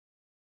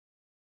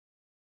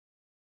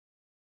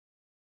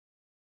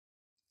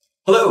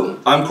Hello,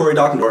 I'm Corey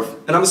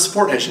Dockendorf, and I'm a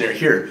support engineer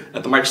here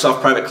at the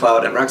Microsoft Private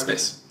Cloud at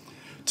Rackspace.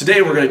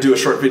 Today we're going to do a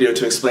short video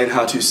to explain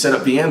how to set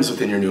up VMs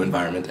within your new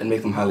environment and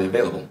make them highly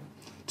available.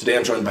 Today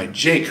I'm joined by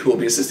Jake, who will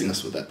be assisting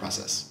us with that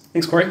process.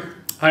 Thanks, Corey.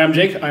 Hi, I'm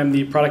Jake. I'm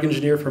the product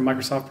engineer for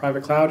Microsoft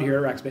Private Cloud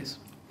here at Rackspace.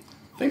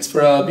 Thanks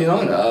for being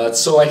on.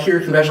 So I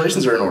hear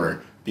congratulations are in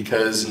order,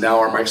 because now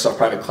our Microsoft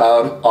Private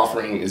Cloud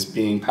offering is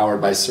being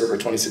powered by Server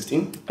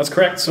 2016. That's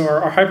correct. So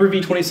our Hyper-V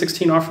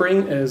 2016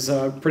 offering is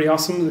pretty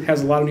awesome. It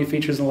has a lot of new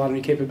features and a lot of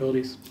new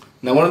capabilities.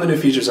 Now, one of the new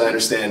features I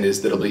understand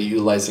is that it'll be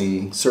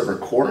utilizing Server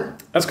Core.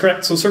 That's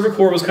correct. So Server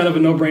Core was kind of a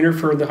no-brainer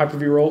for the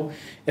Hyper-V role.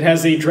 It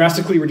has a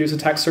drastically reduced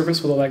attack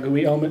surface with all that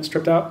GUI element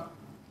stripped out.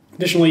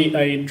 Additionally,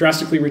 a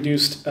drastically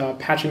reduced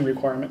patching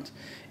requirement.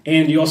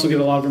 And you also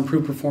get a lot of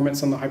improved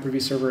performance on the Hyper-V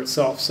server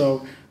itself.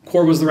 So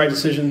Core was the right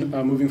decision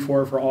moving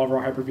forward for all of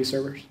our Hyper-V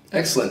servers.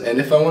 Excellent. And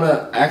if I want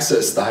to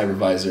access the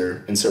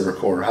hypervisor in Server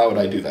Core, how would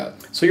I do that?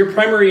 So your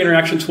primary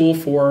interaction tool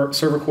for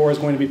Server Core is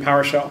going to be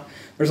PowerShell.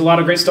 There's a lot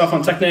of great stuff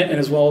on TechNet and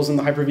as well as in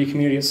the Hyper-V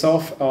community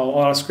itself. A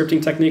lot of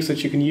scripting techniques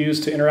that you can use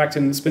to interact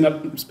and spin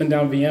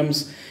down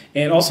VMs.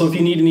 And also, if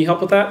you need any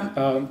help with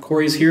that,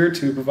 Corey's here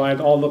to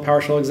provide all the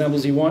PowerShell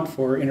examples you want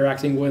for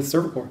interacting with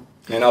Server Core.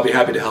 And I'll be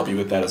happy to help you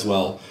with that as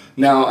well.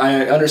 Now,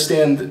 I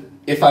understand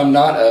if I'm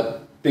not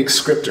a big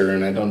scripter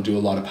and I don't do a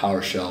lot of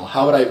PowerShell,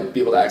 how would I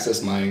be able to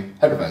access my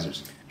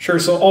hypervisors? Sure.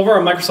 So all of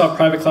our Microsoft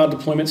Private Cloud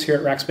deployments here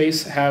at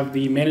Rackspace have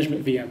the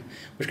management VM,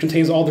 which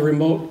contains all the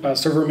remote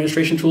server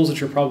administration tools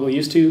that you're probably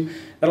used to.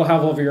 That'll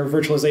have all of your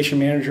virtualization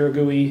manager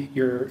GUI,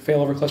 your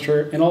failover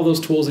cluster, and all those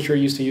tools that you're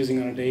used to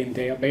using on a day-in,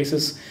 day-out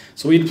basis.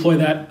 So we deploy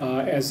that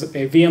as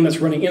a VM that's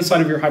running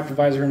inside of your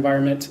hypervisor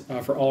environment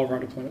for all of our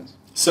deployments.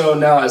 So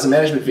now, as a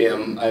management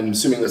VM, I'm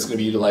assuming that's going to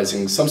be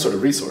utilizing some sort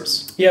of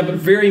resource. Yeah, but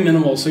very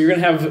minimal. So you're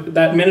going to have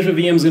that management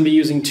VM is going to be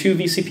using 2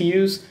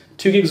 vCPUs,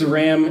 2 gigs of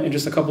RAM, and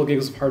just a couple of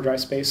gigs of hard drive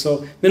space.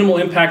 So minimal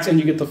impact, and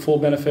you get the full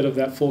benefit of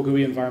that full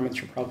GUI environment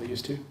that you're probably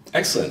used to.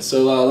 Excellent.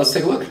 So let's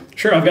take a look.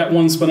 Sure, I've got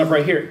one spun up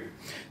right here.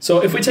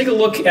 So if we take a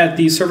look at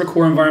the Server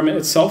Core environment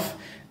itself,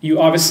 you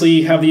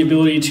obviously have the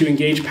ability to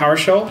engage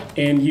PowerShell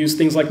and use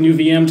things like new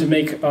VM to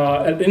make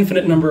an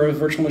infinite number of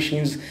virtual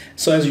machines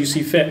so as you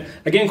see fit.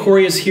 Again,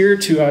 Corey is here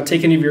to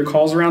take any of your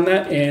calls around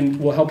that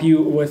and will help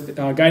you with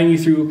guiding you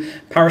through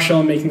PowerShell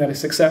and making that a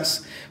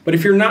success. But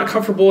if you're not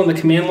comfortable in the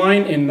command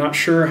line and not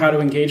sure how to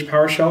engage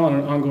PowerShell on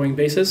an ongoing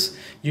basis,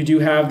 you do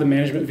have the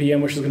management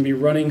VM, which is going to be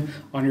running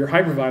on your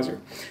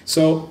hypervisor.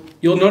 So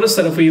you'll notice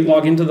that if we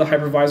log into the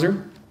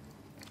hypervisor,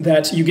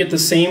 that you get the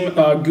same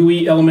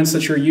GUI elements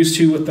that you're used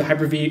to with the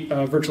Hyper-V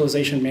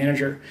Virtualization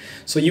Manager.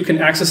 So you can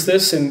access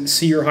this and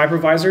see your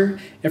hypervisor,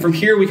 and from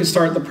here we can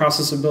start the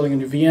process of building a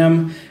new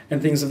VM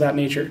and things of that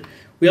nature.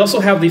 We also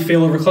have the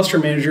Failover Cluster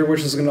Manager,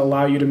 which is going to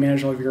allow you to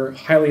manage all of your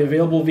highly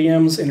available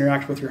VMs,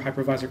 interact with your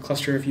hypervisor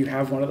cluster if you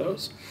have one of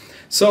those.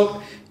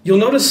 So you'll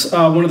notice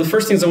one of the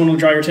first things I want to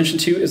draw your attention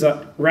to is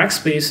that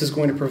Rackspace is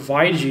going to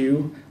provide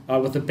you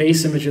with the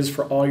base images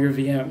for all your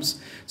VMs.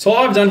 So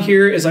all I've done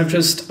here is I've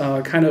just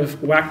kind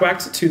of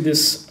whacked to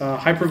this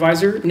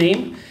hypervisor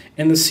name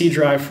and the C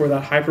drive for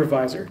that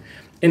hypervisor.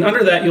 And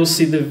under that, you'll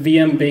see the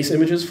VM base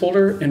images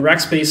folder, and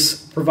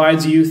Rackspace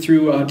provides you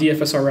through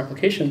DFSR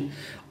replication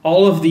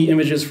all of the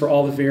images for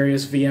all the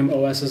various VM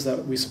OSs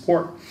that we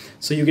support.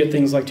 So you get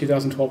things like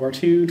 2012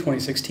 R2,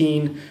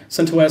 2016,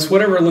 CentOS,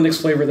 whatever Linux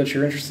flavor that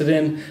you're interested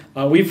in.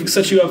 We've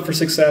set you up for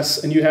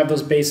success, and you have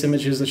those base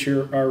images that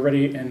are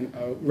ready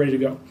to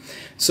go.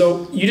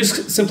 So you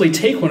just simply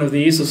take one of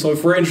these. So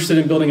if we're interested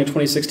in building a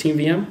 2016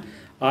 VM,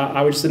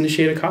 I would just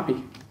initiate a copy.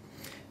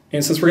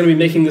 And since we're going to be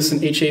making this an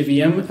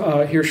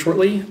HAVM here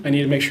shortly, I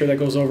need to make sure that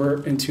goes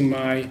over into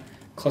my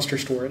cluster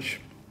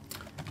storage.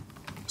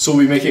 So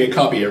we'll be making a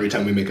copy every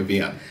time we make a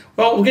VM?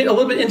 Well, we'll get a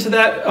little bit into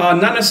that.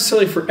 Not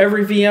necessarily for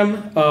every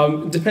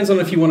VM. Depends on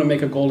if you want to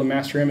make a golden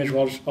master image.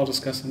 I'll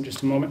discuss in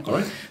just a moment. All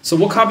right. So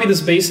we'll copy this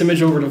base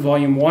image over to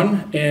volume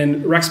 1,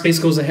 and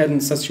Rackspace goes ahead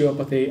and sets you up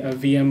with a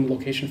VM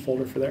location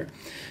folder for there.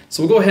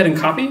 So we'll go ahead and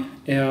copy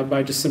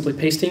by just simply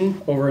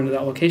pasting over into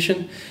that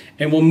location,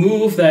 and we'll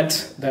move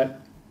that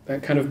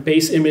kind of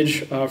base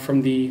image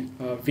from the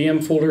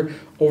VM folder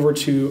over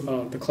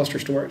to the cluster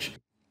storage.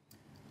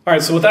 All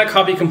right, so with that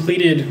copy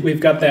completed, we've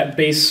got that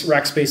base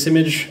Rackspace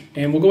image,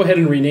 and we'll go ahead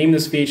and rename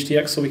this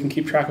VHTX so we can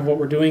keep track of what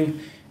we're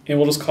doing, and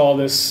we'll just call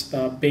this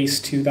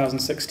base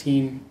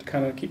 2016 to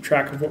kind of keep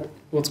track of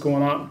what's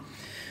going on.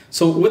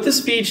 So with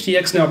this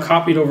VHTX now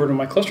copied over to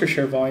my cluster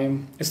share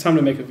volume, it's time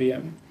to make a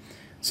VM.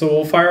 So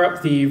we'll fire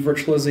up the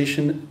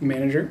virtualization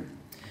manager.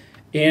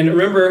 And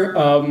remember,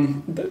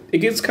 it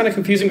gets kind of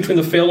confusing between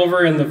the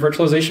failover and the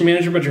virtualization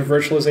manager, but your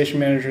virtualization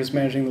manager is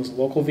managing those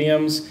local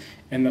VMs,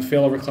 and the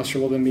failover cluster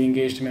will then be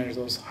engaged to manage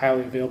those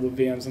highly available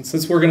VMs. And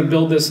since we're going to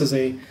build this as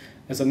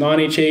a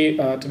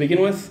non-HA to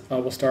begin with,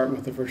 we'll start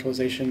with the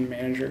virtualization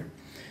manager.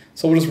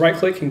 So we'll just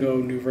right-click and go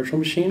New Virtual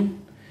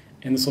Machine,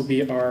 and this will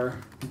be our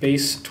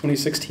base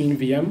 2016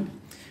 VM.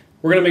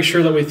 We're going to make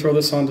sure that we throw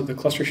this onto the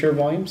cluster share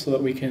volume so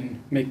that we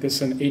can make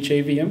this an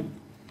HA VM.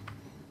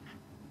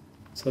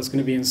 So that's going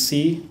to be in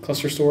C,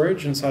 cluster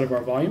storage, inside of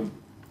our volume.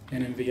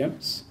 and in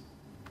VMs.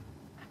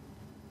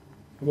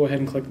 We'll go ahead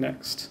and click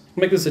Next.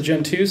 We'll make this a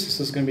Gen 2, so this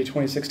is going to be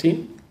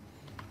 2016.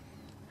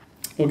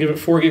 We'll give it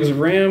 4 gigs of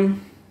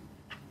RAM.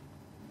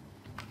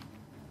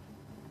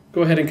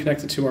 Go ahead and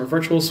connect it to our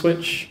virtual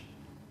switch.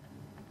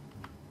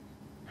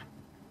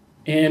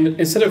 And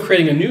instead of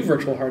creating a new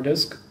virtual hard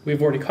disk,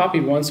 we've already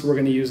copied one, so we're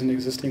going to use an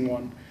existing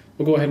one.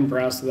 We'll go ahead and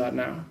browse to that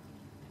now.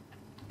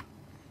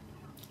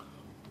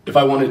 If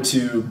I wanted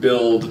to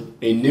build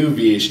a new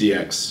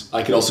VHDX,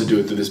 I could also do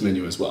it through this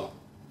menu as well.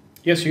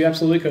 Yes, you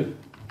absolutely could.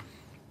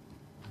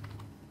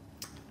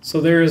 So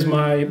there is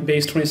my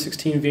base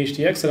 2016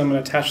 VHDX that I'm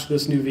going to attach to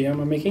this new VM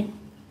I'm making.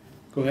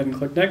 Go ahead and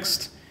click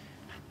Next.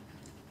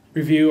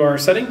 Review our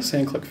settings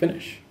and click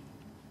Finish.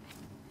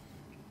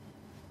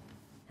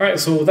 All right,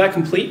 so with that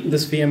complete,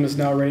 this VM is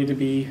now ready to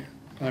be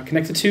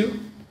connected to.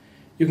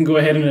 You can go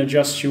ahead and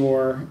adjust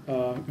your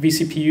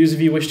vCPUs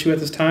if you wish to at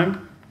this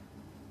time,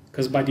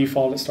 because by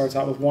default it starts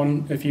out with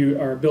 1 if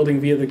you are building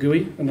via the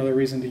GUI, another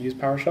reason to use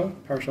PowerShell.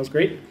 PowerShell is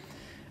great.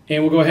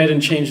 And we'll go ahead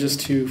and change this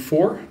to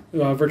 4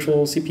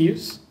 virtual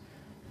CPUs.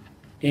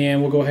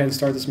 And we'll go ahead and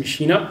start this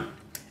machine up.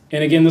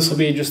 And again, this will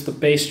be just the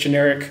base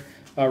generic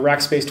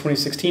Rackspace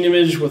 2016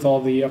 image with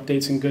all the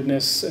updates and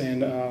goodness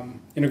and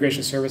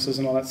integration services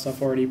and all that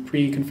stuff already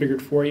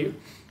pre-configured for you.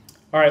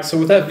 All right, so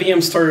with that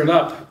VM started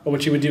up,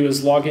 what you would do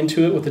is log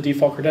into it with the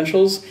default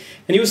credentials,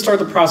 and you would start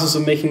the process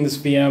of making this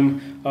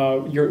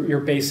VM your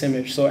base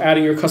image. So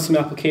adding your custom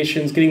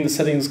applications, getting the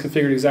settings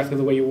configured exactly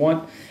the way you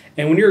want.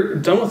 And when you're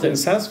done with it and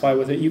satisfied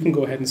with it, you can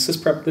go ahead and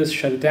sysprep this,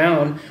 shut it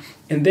down,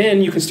 and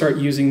then you can start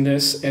using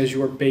this as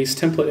your base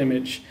template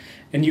image.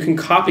 And you can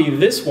copy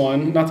this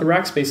one, not the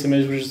Rackspace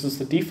image, which is just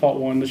the default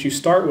one that you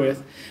start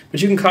with,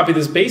 but you can copy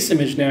this base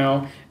image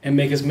now and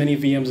make as many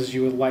VMs as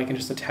you would like and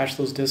just attach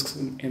those disks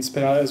and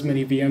spit out as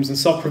many VMs and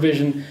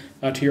self-provision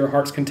to your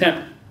heart's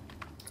content.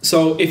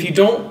 So if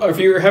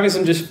you're having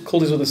some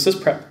difficulties with the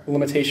sysprep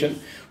limitation,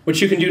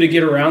 what you can do to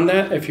get around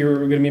that, if you're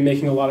going to be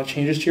making a lot of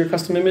changes to your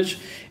custom image,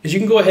 is you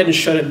can go ahead and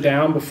shut it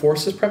down before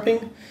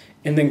sysprepping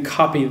and then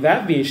copy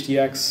that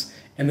VHDX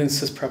and then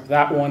sysprep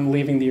that one,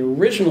 leaving the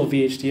original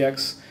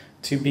VHDX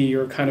to be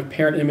your kind of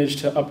parent image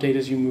to update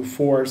as you move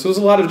forward. So there's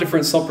a lot of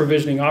different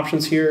self-provisioning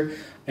options here,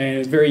 and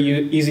it's very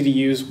easy to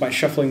use by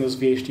shuffling those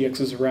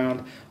VHDXs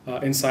around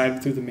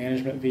inside through the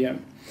management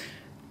VM.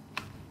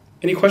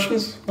 Any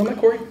questions on that,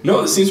 Corey?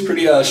 No, it seems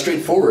pretty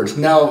straightforward.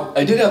 Now,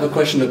 I did have a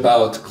question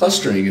about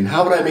clustering, and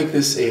how would I make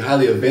this a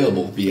highly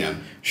available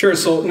VM? Sure,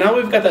 so now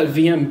we've got that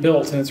VM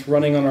built and it's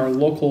running on our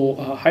local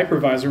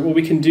hypervisor. What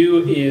we can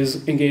do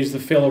is engage the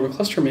failover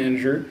cluster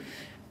manager,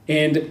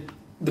 and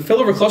the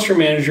failover cluster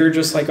manager,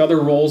 just like other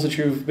roles that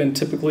you've been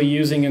typically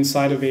using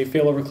inside of a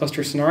failover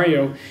cluster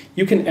scenario,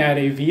 you can add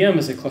a VM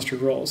as a cluster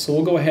role. So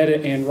we'll go ahead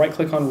and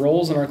right-click on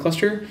roles in our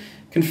cluster,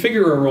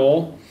 configure a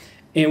role,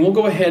 and we'll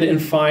go ahead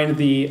and find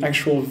the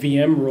actual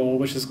VM role,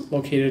 which is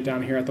located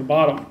down here at the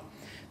bottom.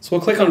 So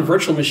we'll click on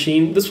virtual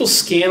machine. This will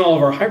scan all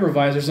of our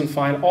hypervisors and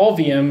find all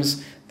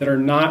VMs that are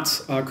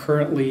not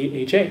currently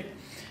HA.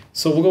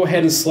 So we'll go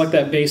ahead and select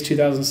that base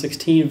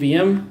 2016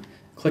 VM,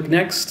 click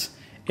Next.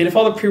 And if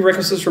all the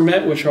prerequisites are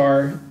met, which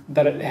are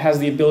that it has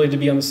the ability to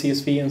be on the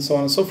CSV and so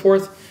on and so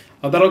forth,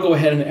 that'll go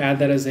ahead and add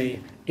that as a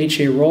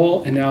HA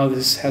role, and now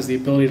this has the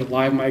ability to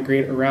live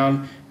migrate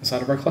around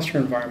inside of our cluster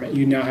environment.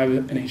 You now have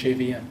an HA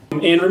VM.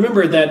 And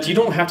remember that you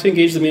don't have to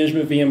engage the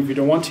management VM if you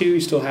don't want to.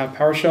 You still have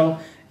PowerShell.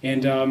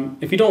 And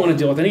if you don't want to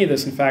deal with any of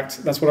this, in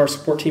fact, that's what our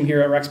support team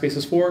here at Rackspace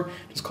is for.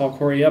 Just call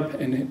Corey up,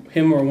 and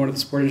him or one of the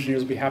support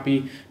engineers will be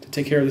happy to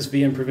take care of this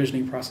VM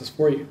provisioning process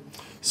for you.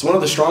 So one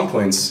of the strong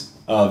points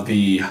of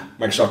the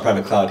Microsoft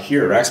Private Cloud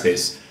here at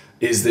Rackspace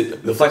is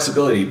the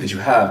flexibility that you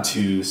have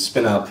to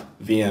spin up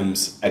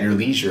VMs at your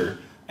leisure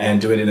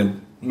and do it in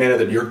a manner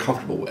that you're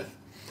comfortable with.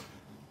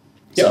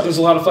 Yeah, So, there's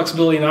a lot of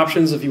flexibility and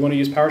options. If you want to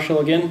use PowerShell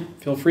again,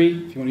 feel free.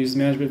 If you want to use the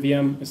management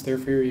VM, it's there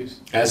for your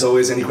use. as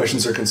always, any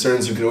questions or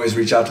concerns, you can always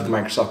reach out to the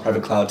Microsoft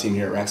Private Cloud team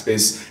here at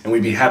Rackspace, and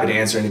we'd be happy to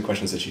answer any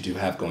questions that you do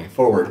have going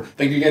forward.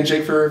 Thank you again,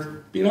 Jake,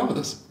 for being on with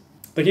us.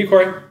 Thank you,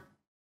 Corey.